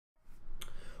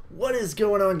What is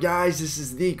going on, guys? This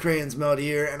is the Crayons Meld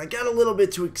here, and I got a little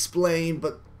bit to explain,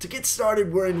 but to get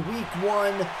started, we're in week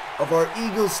 1 of our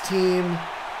Eagles team,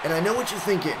 and I know what you're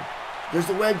thinking. There's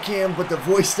the webcam, but the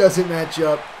voice doesn't match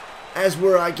up, as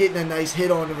we're getting a nice hit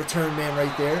on the return man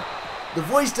right there. The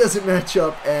voice doesn't match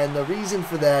up, and the reason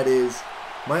for that is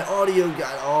my audio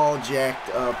got all jacked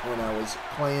up when I was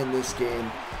playing this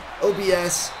game.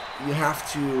 OBS, you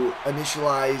have to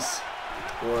initialize,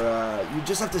 or you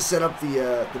just have to set up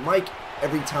the mic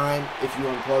every time if you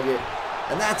unplug it,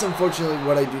 and that's unfortunately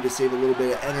what I do to save a little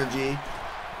bit of energy,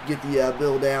 get the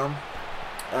bill down.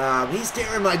 He's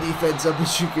tearing my defense up,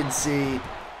 as you can see,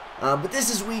 but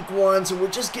this is week 1, so we're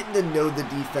just getting to know the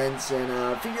defense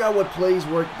and figure out what plays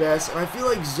work best, and I feel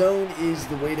like zone is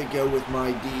the way to go with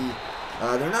my D.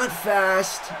 They're not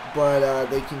fast, but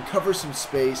they can cover some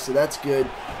space, so that's good.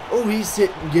 Oh, he's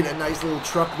getting a nice little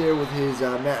truck there with his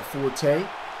Matt Forte.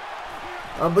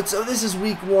 But so this is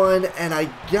week 1, and I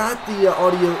got the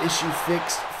audio issue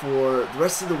fixed for the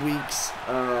rest of the weeks.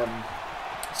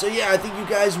 So yeah, I think you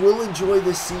guys will enjoy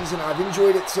this season. I've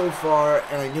enjoyed it so far,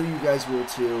 and I know you guys will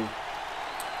too.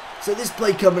 So this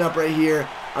play coming up right here,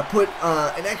 I put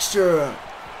an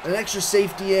extra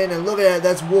safety in, and look at that,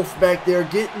 that's Wolff back there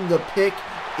getting the pick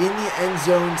in the end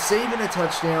zone, saving a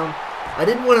touchdown. I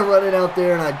didn't want to run it out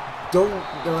there, and I don't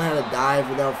know how to dive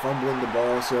without fumbling the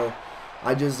ball, so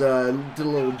I just did a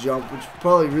little jump, which is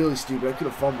probably really stupid. I could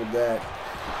have fumbled that.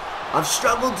 I've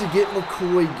struggled to get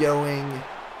McCoy going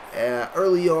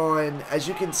early on, as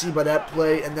you can see by that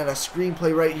play, and then a screen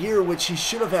play right here, which he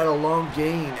should have had a long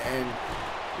gain, and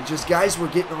just guys were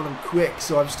getting on him quick.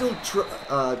 So I'm still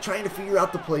trying to figure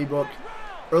out the playbook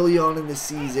early on in the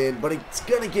season, but it's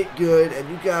going to get good, and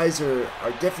you guys are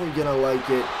definitely going to like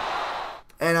it.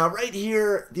 And right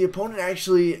here, the opponent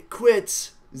actually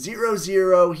quits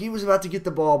 0-0. He was about to get the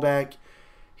ball back.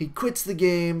 He quits the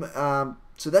game.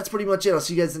 So that's pretty much it. I'll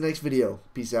see you guys in the next video.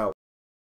 Peace out.